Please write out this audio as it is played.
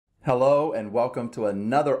Hello and welcome to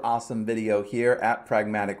another awesome video here at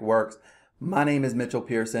Pragmatic Works. My name is Mitchell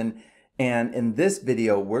Pearson, and in this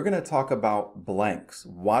video we're going to talk about blanks.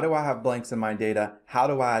 Why do I have blanks in my data? How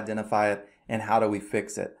do I identify it? And how do we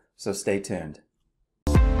fix it? So stay tuned.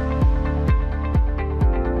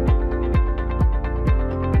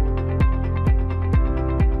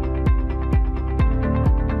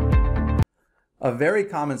 A very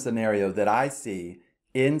common scenario that I see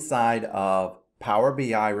inside of Power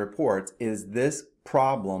BI reports is this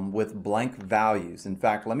problem with blank values. In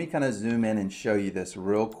fact, let me kind of zoom in and show you this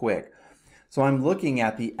real quick. So I'm looking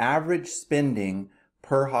at the average spending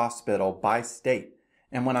per hospital by state.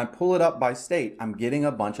 And when I pull it up by state, I'm getting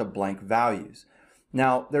a bunch of blank values.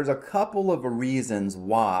 Now, there's a couple of reasons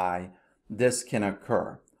why this can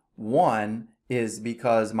occur. One is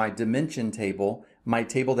because my dimension table, my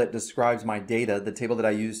table that describes my data, the table that I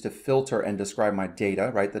use to filter and describe my data,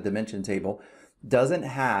 right, the dimension table, doesn't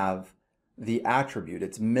have the attribute.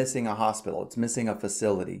 It's missing a hospital. It's missing a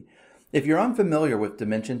facility. If you're unfamiliar with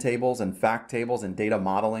dimension tables and fact tables and data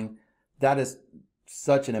modeling, that is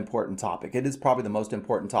such an important topic. It is probably the most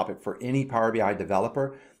important topic for any Power BI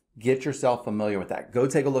developer. Get yourself familiar with that. Go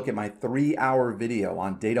take a look at my 3-hour video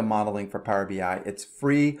on data modeling for Power BI. It's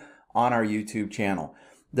free on our YouTube channel.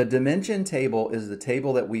 The dimension table is the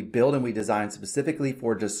table that we build and we design specifically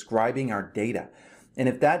for describing our data. And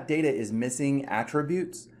if that data is missing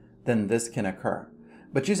attributes, then this can occur.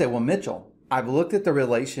 But you say, well, Mitchell, I've looked at the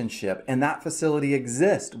relationship and that facility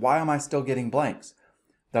exists. Why am I still getting blanks?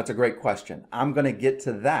 That's a great question. I'm going to get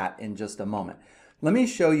to that in just a moment. Let me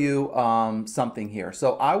show you something here.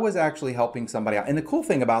 So I was actually helping somebody out. And the cool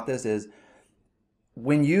thing about this is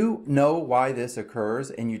when you know why this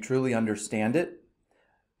occurs and you truly understand it,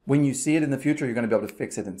 when you see it in the future, you're going to be able to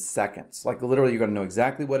fix it in seconds. Like literally, you're going to know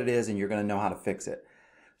exactly what it is and you're going to know how to fix it.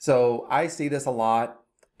 So I see this a lot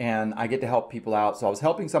and I get to help people out. So I was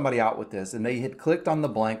helping somebody out with this and they had clicked on the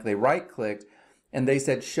blank, they right-clicked and they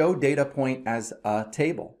said, show data point as a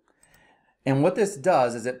table. And what this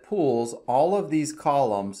does is it pulls all of these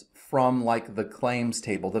columns from like the claims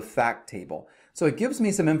table, the fact table. So it gives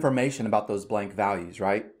me some information about those blank values,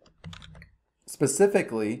 right?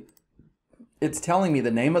 Specifically, it's telling me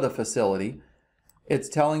the name of the facility, it's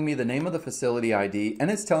telling me the name of the facility ID,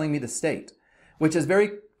 and it's telling me the state, which is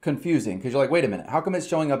very confusing because you're like, wait a minute, how come it's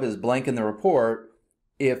showing up as blank in the report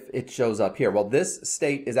if it shows up here? Well, this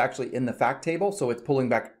state is actually in the fact table, so it's pulling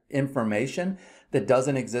back information that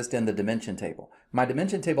doesn't exist in the dimension table. My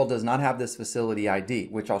dimension table does not have this facility ID,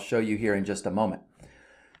 which I'll show you here in just a moment.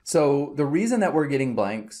 So the reason that we're getting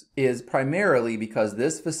blanks is primarily because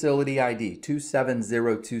this facility ID,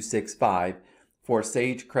 270265, for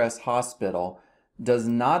Sagecrest Hospital does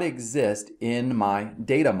not exist in my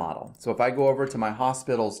data model. So if I go over to my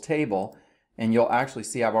hospitals table, and you'll actually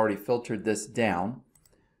see I've already filtered this down.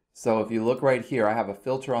 So if you look right here, I have a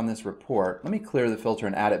filter on this report. Let me clear the filter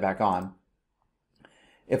and add it back on.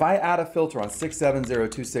 If I add a filter on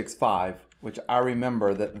 670265, which I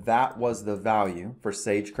remember that that was the value for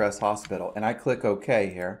Sagecrest Hospital, and I click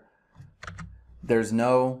OK here, there's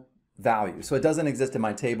no value. So it doesn't exist in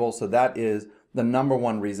my table, so that is the number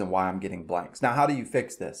one reason why I'm getting blanks. Now, how do you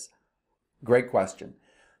fix this? Great question.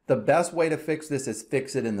 The best way to fix this is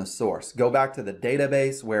fix it in the source. Go back to the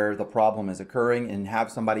database where the problem is occurring and have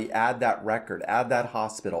somebody add that record, add that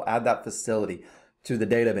hospital, add that facility to the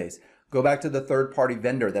database. Go back to the third-party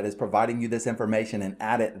vendor that is providing you this information and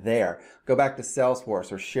add it there. Go back to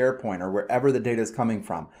Salesforce or SharePoint or wherever the data is coming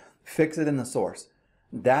from. Fix it in the source.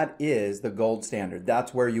 That is the gold standard.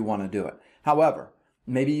 That's where you want to do it. However,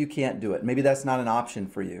 maybe you can't do it. Maybe that's not an option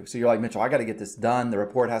for you. So you're like, Mitchell, I got to get this done. The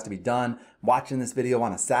report has to be done. Watching this video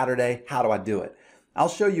on a Saturday, how do I do it? I'll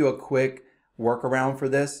show you a quick workaround for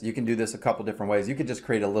this. You can do this a couple different ways. You could just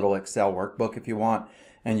create a little Excel workbook if you want,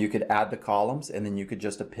 and you could add the columns and then you could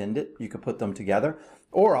just append it. You could put them together,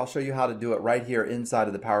 or I'll show you how to do it right here inside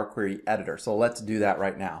of the Power Query editor. So let's do that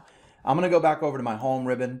right now. I'm going to go back over to my home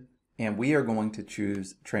ribbon and we are going to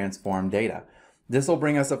choose transform data. This will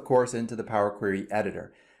bring us, of course, into the Power Query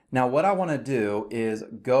editor. Now, what I want to do is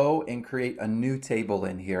go and create a new table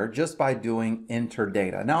in here just by doing enter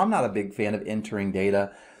data. Now, I'm not a big fan of entering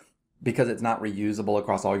data because it's not reusable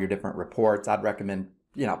across all your different reports. I'd recommend,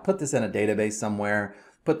 put this in a database somewhere,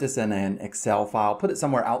 put this in an Excel file, put it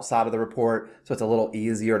somewhere outside of the report so it's a little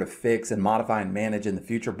easier to fix and modify and manage in the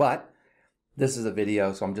future. But this is a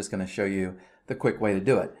video, so I'm just going to show you the quick way to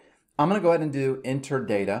do it. I'm going to go ahead and do enter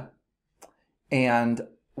data. And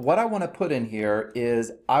what I want to put in here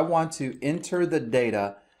is I want to enter the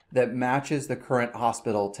data that matches the current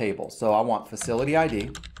hospital table. So I want facility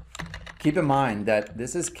ID, Keep in mind that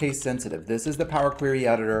this is case sensitive. This is the Power Query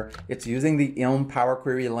editor. It's using the ILM Power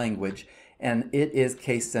Query language, and it is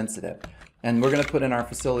case sensitive. And we're going to put in our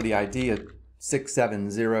facility ID of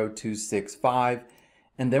 670265,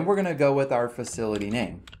 and then we're going to go with our facility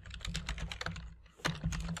name,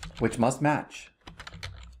 which must match.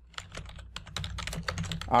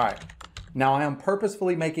 All right. Now I am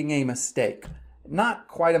purposefully making a mistake. Not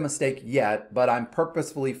quite a mistake yet, but I'm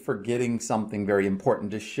purposefully forgetting something very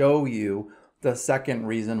important to show you the second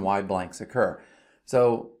reason why blanks occur.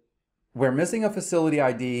 So we're missing a facility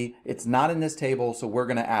ID. It's not in this table, so we're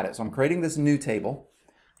going to add it. So I'm creating this new table,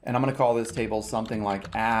 and I'm going to call this table something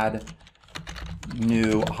like add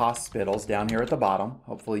new hospitals down here at the bottom.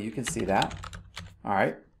 Hopefully you can see that. All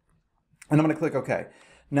right. And I'm going to click OK.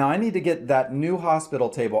 Now I need to get that new hospital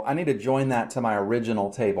table. I need to join that to my original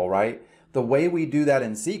table, right? The way we do that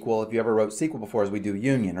in SQL, if you ever wrote SQL before, is we do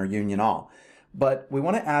union or union all. But we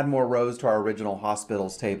want to add more rows to our original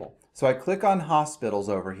hospitals table. So I click on hospitals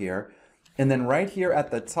over here, and then right here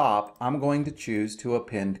at the top, I'm going to choose to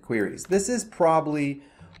append queries. This is probably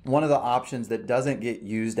one of the options that doesn't get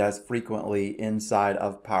used as frequently inside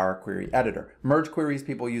of Power Query Editor. Merge queries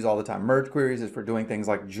people use all the time. Merge queries is for doing things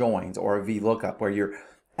like joins or a VLOOKUP, where you're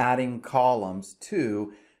adding columns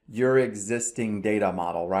to your existing data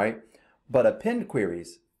model, right? But append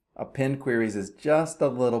queries is just a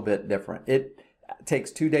little bit different. It takes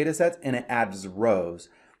two data sets and it adds rows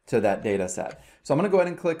to that data set. So I'm going to go ahead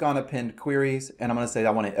and click on append queries, and I'm going to say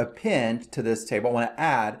I want to append to this table. I want to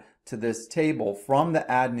add to this table from the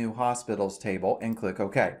add new hospitals table, and click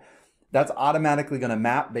OK. That's automatically going to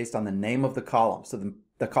map based on the name of the column. So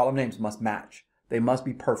the column names must match. They must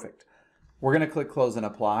be perfect. We're going to click close and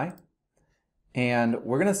apply. And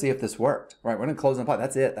we're going to see if this worked, right? We're going to close and apply.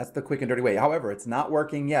 That's it. That's the quick and dirty way. However, it's not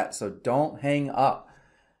working yet, so don't hang up.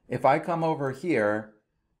 If I come over here,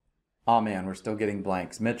 oh man, we're still getting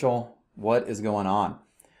blanks. Mitchell, what is going on?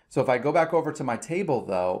 So if I go back over to my table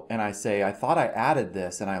though, and I say, I thought I added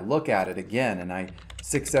this, and I look at it again, and I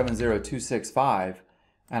 670265,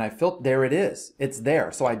 and I felt there it is. It's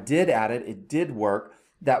there. So I did add it. It did work.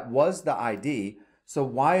 That was the ID. So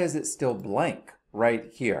why is it still blank right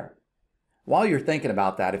here? While you're thinking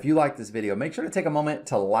about that, if you like this video, make sure to take a moment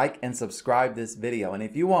to like and subscribe this video. And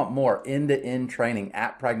if you want more end-to-end training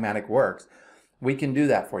at Pragmatic Works, we can do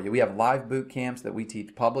that for you. We have live boot camps that we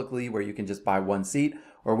teach publicly where you can just buy one seat,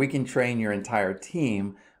 or we can train your entire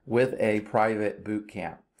team with a private boot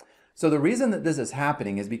camp. So the reason that this is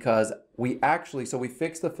happening is because we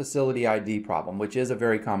fixed the facility ID problem, which is a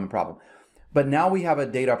very common problem. But now we have a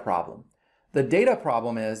data problem. The data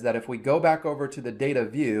problem is that if we go back over to the data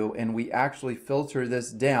view and we actually filter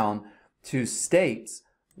this down to states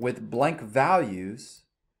with blank values,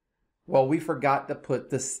 well, we forgot to put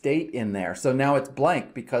the state in there. So now it's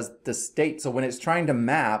blank because the state, so when it's trying to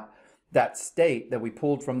map that state that we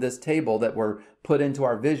pulled from this table that were put into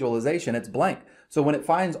our visualization, it's blank. So when it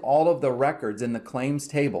finds all of the records in the claims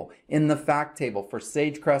table, in the fact table for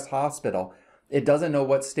Sagecrest Hospital, it doesn't know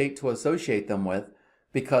what state to associate them with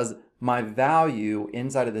because my value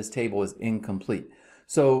inside of this table is incomplete.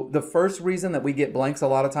 So the first reason that we get blanks a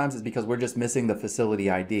lot of times is because we're just missing the facility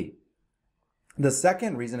ID. The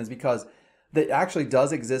second reason is because that actually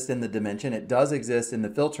does exist in the dimension. It does exist in the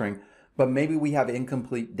filtering, but maybe we have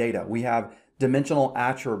incomplete data. We have dimensional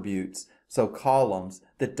attributes, so columns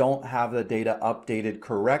that don't have the data updated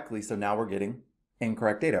correctly. So now we're getting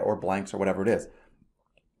incorrect data or blanks or whatever it is.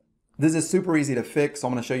 This is super easy to fix. So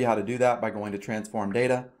I'm going to show you how to do that by going to transform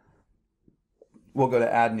data. We'll go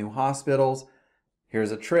to add new hospitals.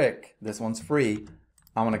 Here's a trick. This one's free.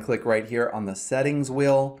 I'm going to click right here on the settings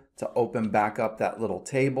wheel to open back up that little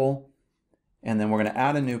table. And then we're going to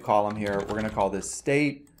add a new column here. We're going to call this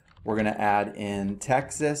state. We're going to add in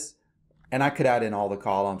Texas. And I could add in all the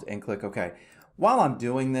columns and click OK. While I'm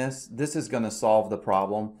doing this, this is going to solve the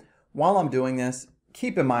problem. While I'm doing this,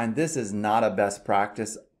 keep in mind this is not a best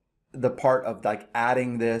practice. The part of like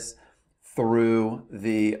adding this through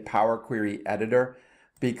the Power Query editor,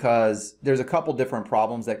 because there's a couple different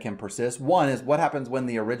problems that can persist. One is what happens when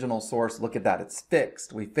the original source, look at that, it's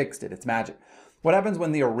fixed. We fixed it, it's magic. What happens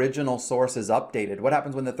when the original source is updated? What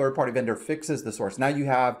happens when the third-party vendor fixes the source? Now you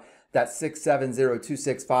have that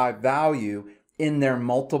 670265 value in there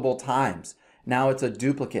multiple times. Now it's a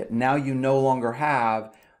duplicate. Now you no longer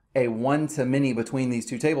have a one-to-many between these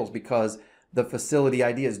two tables because the facility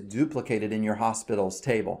ID is duplicated in your hospital's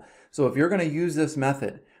table. So if you're going to use this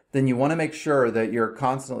method, then you want to make sure that you're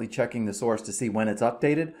constantly checking the source to see when it's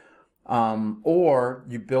updated, or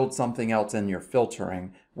you build something else in your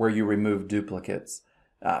filtering where you remove duplicates.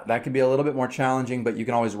 That can be a little bit more challenging, but you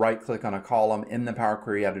can always right click on a column in the Power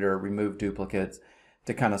Query Editor, remove duplicates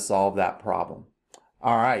to kind of solve that problem.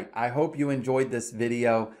 All right, I hope you enjoyed this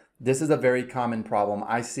video. This is a very common problem.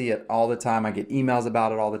 I see it all the time. I get emails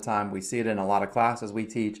about it all the time. We see it in a lot of classes we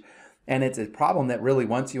teach. And it's a problem that really,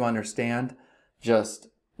 once you understand just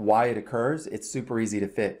why it occurs, it's super easy to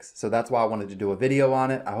fix. So that's why I wanted to do a video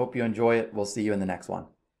on it. I hope you enjoy it. We'll see you in the next one.